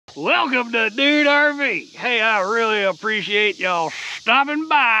Welcome to Dude RV. Hey, I really appreciate y'all stopping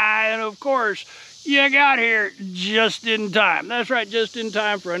by, and of course, you got here just in time. That's right, just in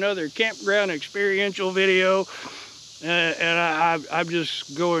time for another campground experiential video. I'm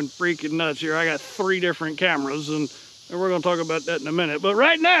just going freaking nuts here. I got 3 different cameras, and we're going to talk about that in a minute. But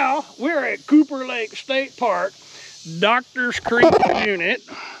right now, we're at Cooper Lake State Park, Doctor's Creek unit.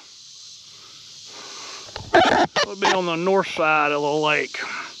 We'll be on the north side of the lake.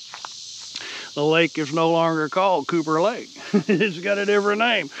 The lake is no longer called Cooper Lake. It's got a different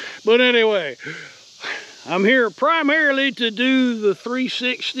name. But anyway, I'm here primarily to do the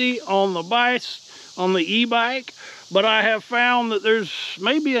 360 on the bikes, on the e-bike, but I have found that there's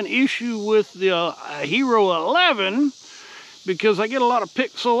maybe an issue with the Hero 11 because I get a lot of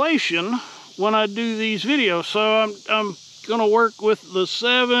pixelation when I do these videos. So I'm gonna work with the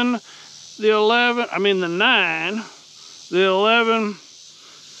 7, the 11, the 9, the 11,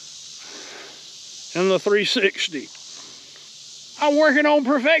 and the 360. I'm working on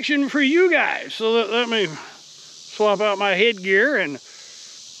perfection for you guys, so let me swap out my headgear and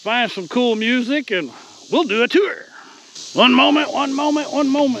find some cool music, and we'll do a tour. One moment, one moment, one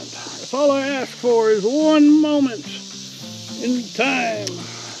moment. That's all I ask for is one moment in time.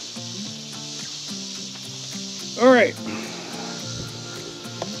 All right.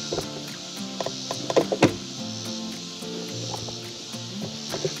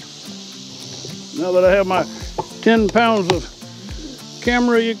 Now that I have my 10 pounds of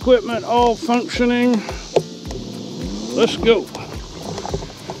camera equipment all functioning, let's go.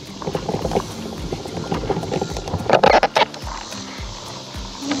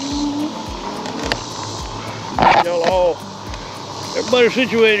 Everybody's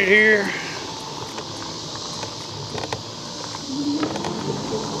situated here.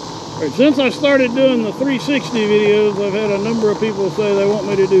 All right, since I started doing the 360 videos, I've had a number of people say they want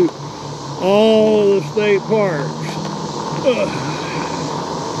me to do all the state parks.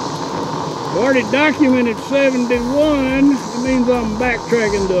 I've already documented 71. It means I'm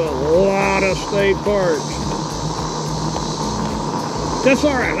backtracking to a lot of state parks. That's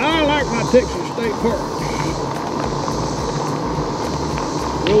all right. I like my Texas state parks.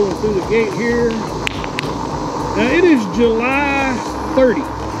 Rolling through the gate here. Now it is July 30.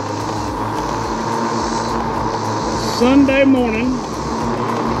 Sunday morning.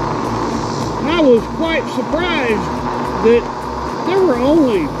 I was quite surprised that there were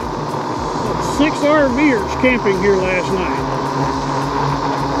only 6 RVers camping here last night.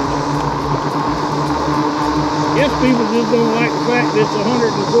 I guess people just don't like the fact that it's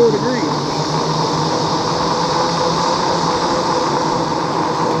 104 degrees.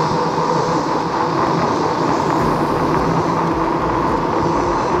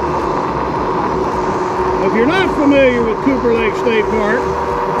 If you're not familiar with Cooper Lake State Park,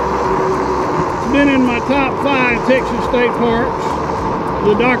 been in my top 5 Texas state parks,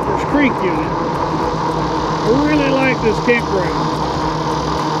 the Doctor's Creek unit. I really like this campground.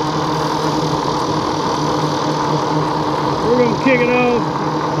 We're going to kick it off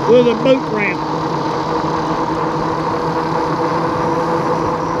with a boat ramp.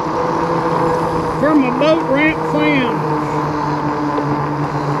 For my boat ramp fans,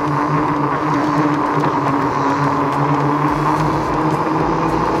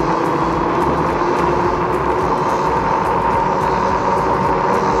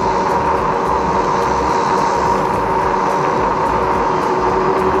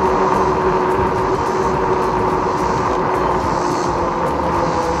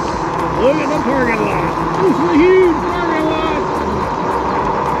 look at the parking lot. This is a huge parking lot.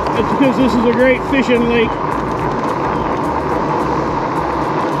 That's because this is a great fishing lake.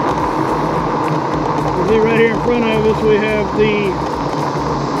 You see right here in front of us we have the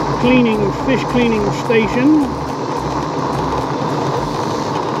fish cleaning station.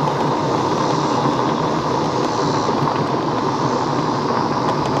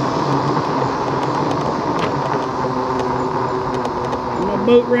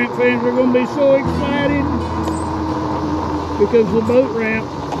 Boat ramp fans are going to be so excited because the boat ramp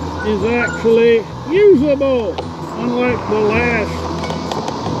is actually usable, unlike the last,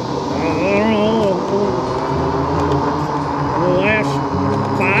 I don't know, the last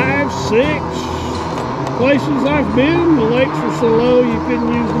 5, 6 places I've been. The lakes are so low you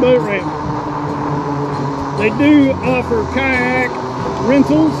couldn't use the boat ramp. They do offer kayak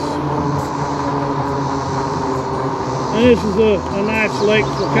rentals. And this is a nice lake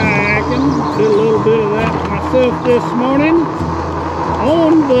for kayaking. Did a little bit of that myself this morning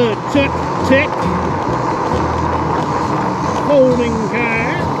on the Tech folding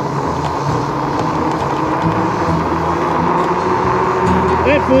kayak.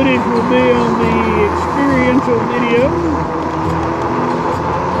 That footage will be on the experiential video.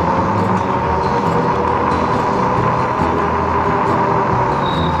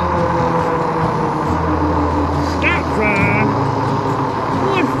 Stop sign?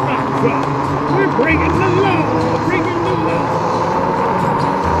 What stop sign? We're breaking the law. Breaking the law.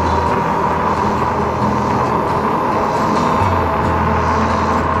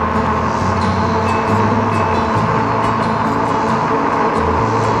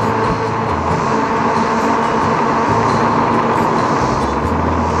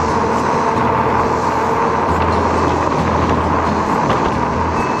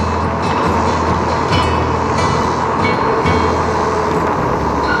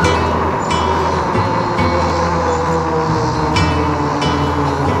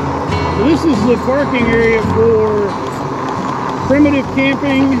 This is the parking area for primitive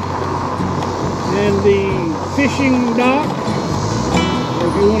camping and the fishing dock.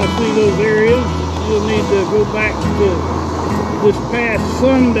 If you want to see those areas, you'll need to go back to this past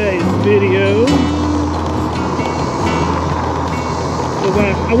Sunday's video. Because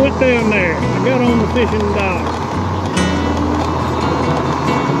I went down there. I got on the fishing dock.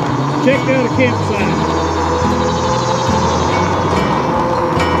 Checked out a campsite.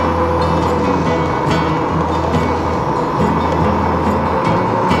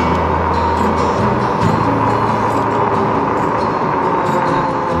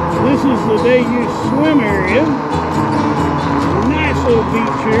 This is the day use swim area. Nice little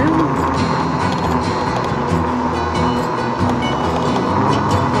beach here.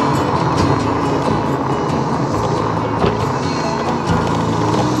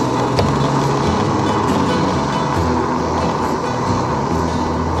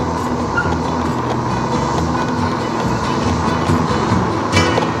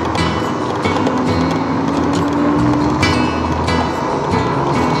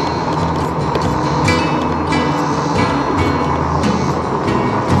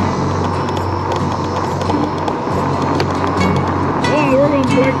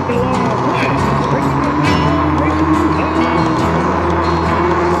 Break the law.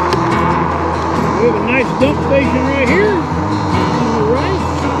 We have a nice dump station right here on the right.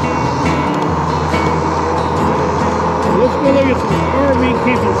 Let's go look at some RV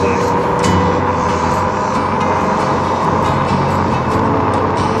camping sites.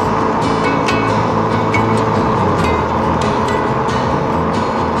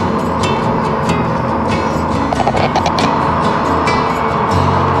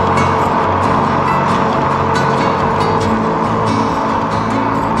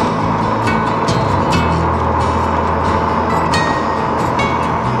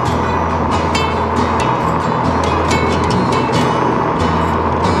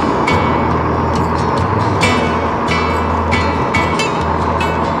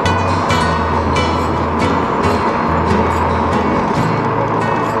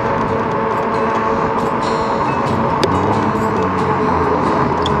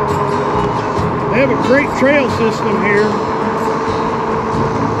 They have a great trail system here.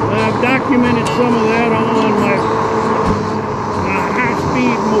 I've documented some of that on my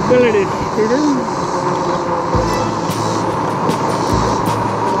high-speed mobility scooter.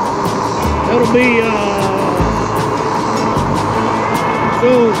 That'll be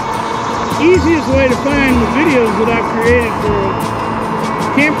so easiest way to find the videos that I've created for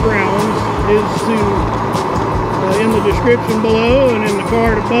campgrounds is to in the description below and in the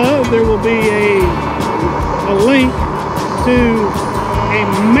card above there will be a link to a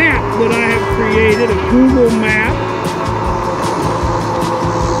map that I have created, a Google map.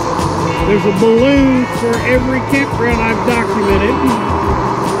 There's a balloon for every campground I've documented.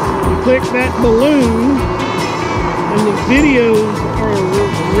 You click that balloon and the videos are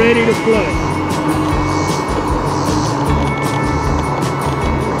ready to play.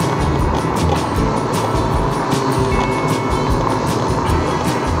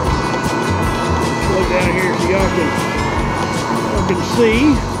 Down here so y'all can see.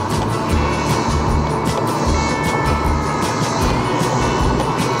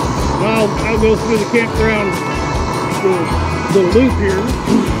 I'll go through the campground, the loop here.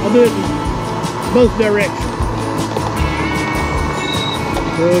 I'll do it in both directions.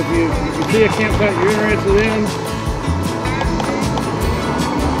 So if you see a campsite you're interested in,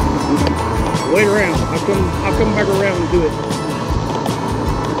 wait around. I'll come back around and do it.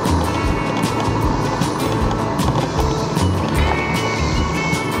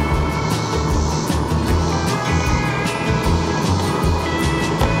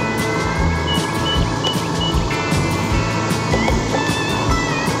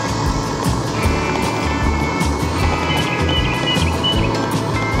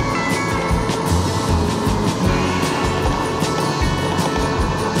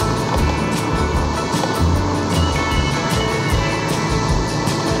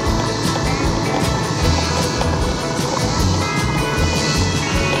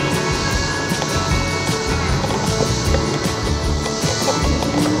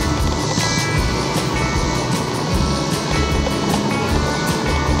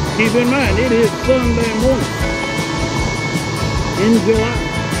 keep in mind, it is Sunday morning in July.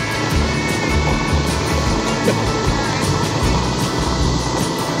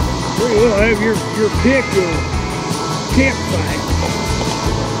 Pretty well have your pick of campsite.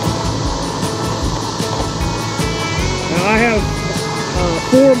 Now I have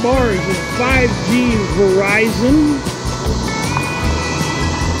 4 bars of 5G Verizon.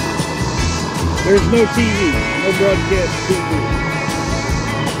 There's no TV, no broadcast TV.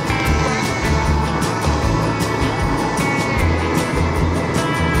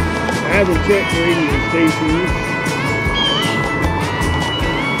 I haven't checked radio stations.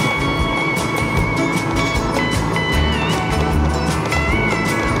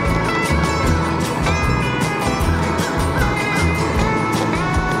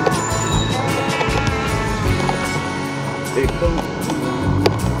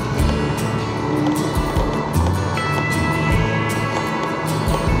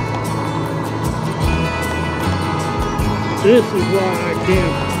 This is why I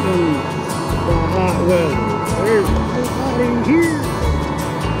camp in the hot weather. There's nobody here.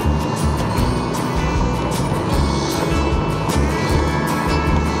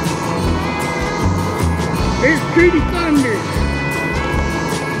 There's Treaty Thunder.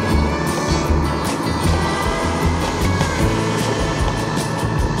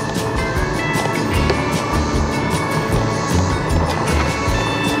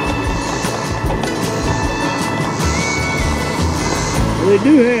 They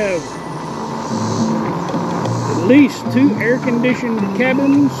do have at least 2 air-conditioned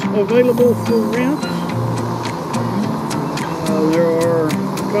cabins available for rent. There are a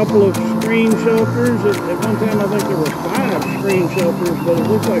couple of screen shelters. At one time I think there were 5 screen shelters, but it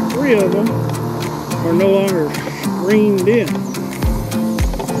looks like 3 of them are no longer screened in.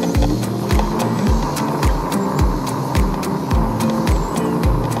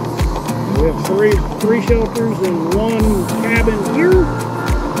 We have three shelters and 1 cabin here.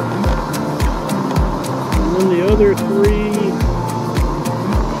 And then the other 3,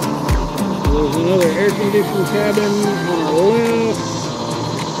 there's another air-conditioned cabin on our left.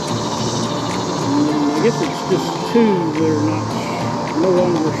 And I guess it's just 2 that are no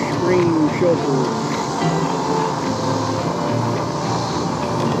longer screen shelters.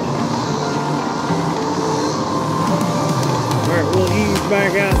 Alright, we'll ease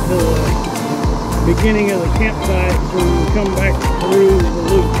back out to the beginning of the campsite and come back through the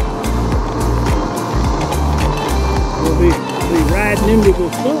loop. We'll be riding into the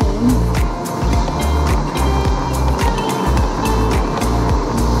sun.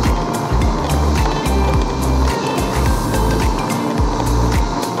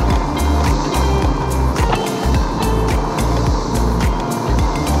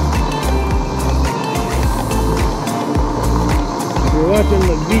 If you're watching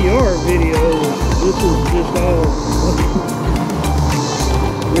the VR video, this is just all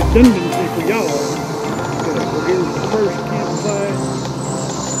redundancy for y'all. Okay, so here's the first campsite.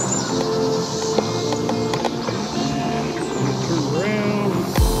 Turn around.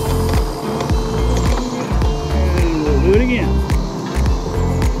 And we'll do it again.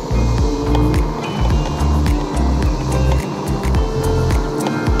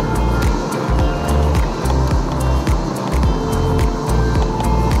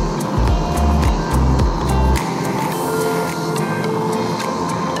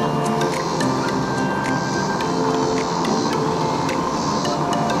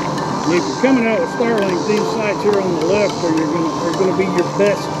 If you're coming out with Starlink, these sites here on the left are going to be your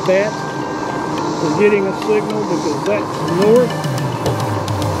best bet for getting a signal, because that's north.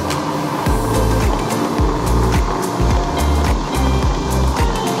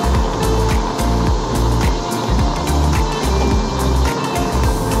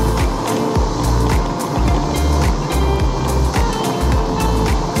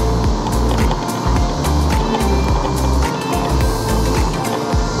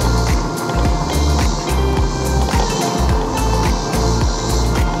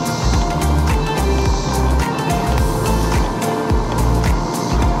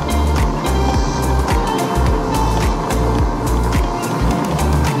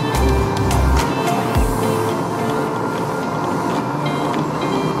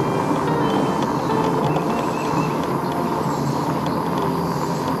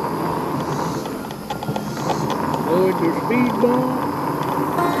 Load your speed bump.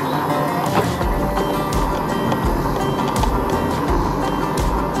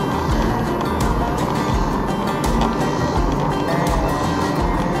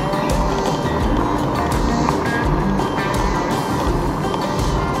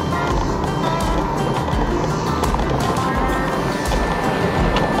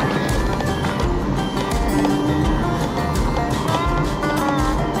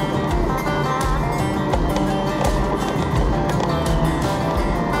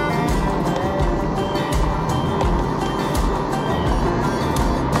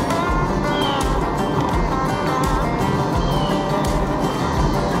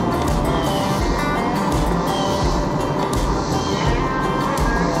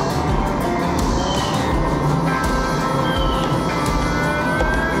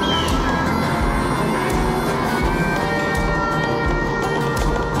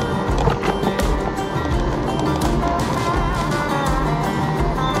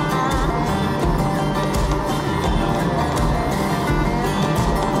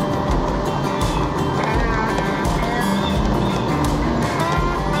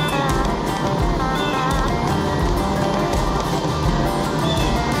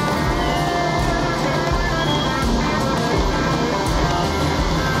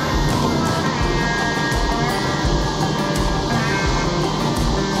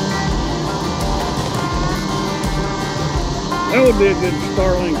 That would be a good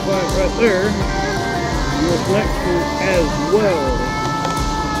Starlink flight right there. And this next one as well.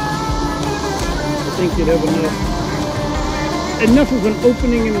 I think you'd have enough of an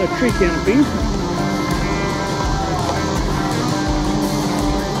opening in the tree canopy.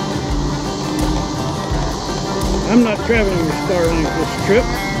 I'm not traveling with Starlink this trip.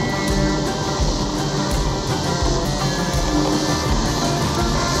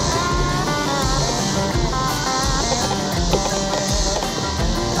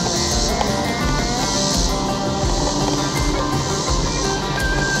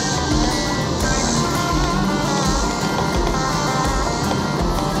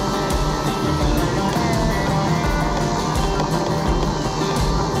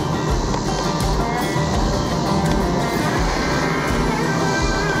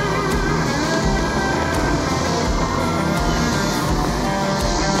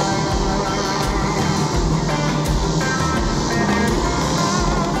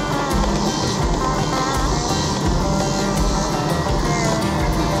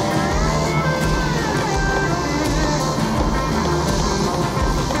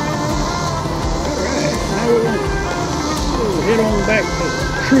 Head on back to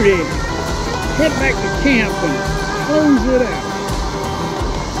Trudy. Head back to camp and close it out.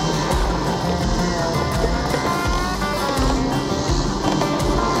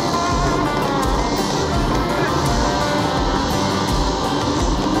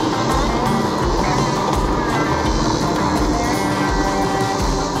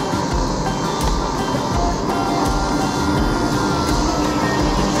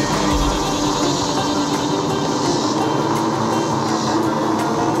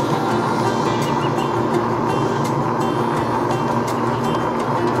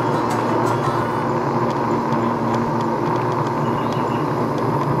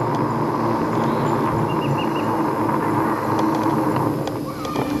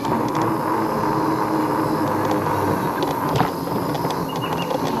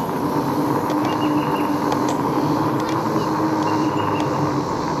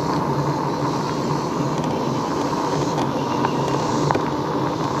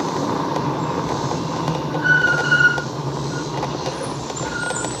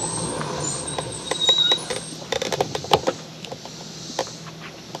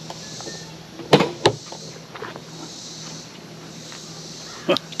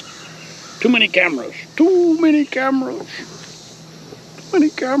 Too many cameras. Too many cameras. Too many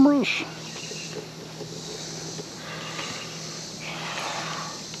cameras.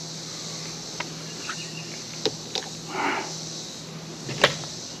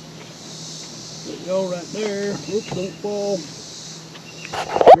 There you go, right there. Oops, don't fall.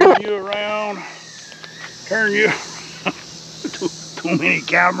 Bring you around. Turn you. Too many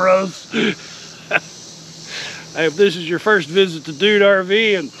cameras. If this is your first visit to Dude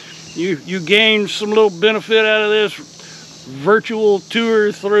RV and you gain some little benefit out of this virtual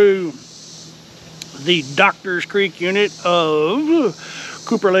tour through the Doctors Creek unit of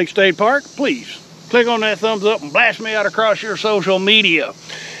Cooper Lake State Park, please click on that thumbs up and blast me out across your social media.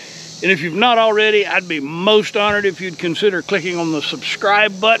 And if you've not already, I'd be most honored if you'd consider clicking on the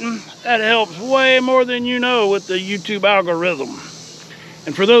subscribe button. That helps way more than you know with the YouTube algorithm.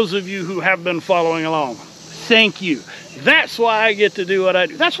 And for those of you who have been following along, thank you. That's why I get to do what I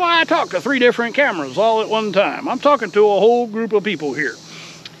do. That's why I talk to 3 different cameras all at one time. I'm talking to a whole group of people here.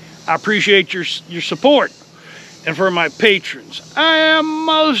 I appreciate your support. And for my patrons, I am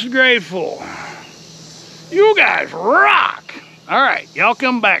most grateful. You guys rock. All right, y'all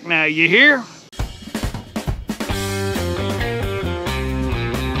come back now, you hear?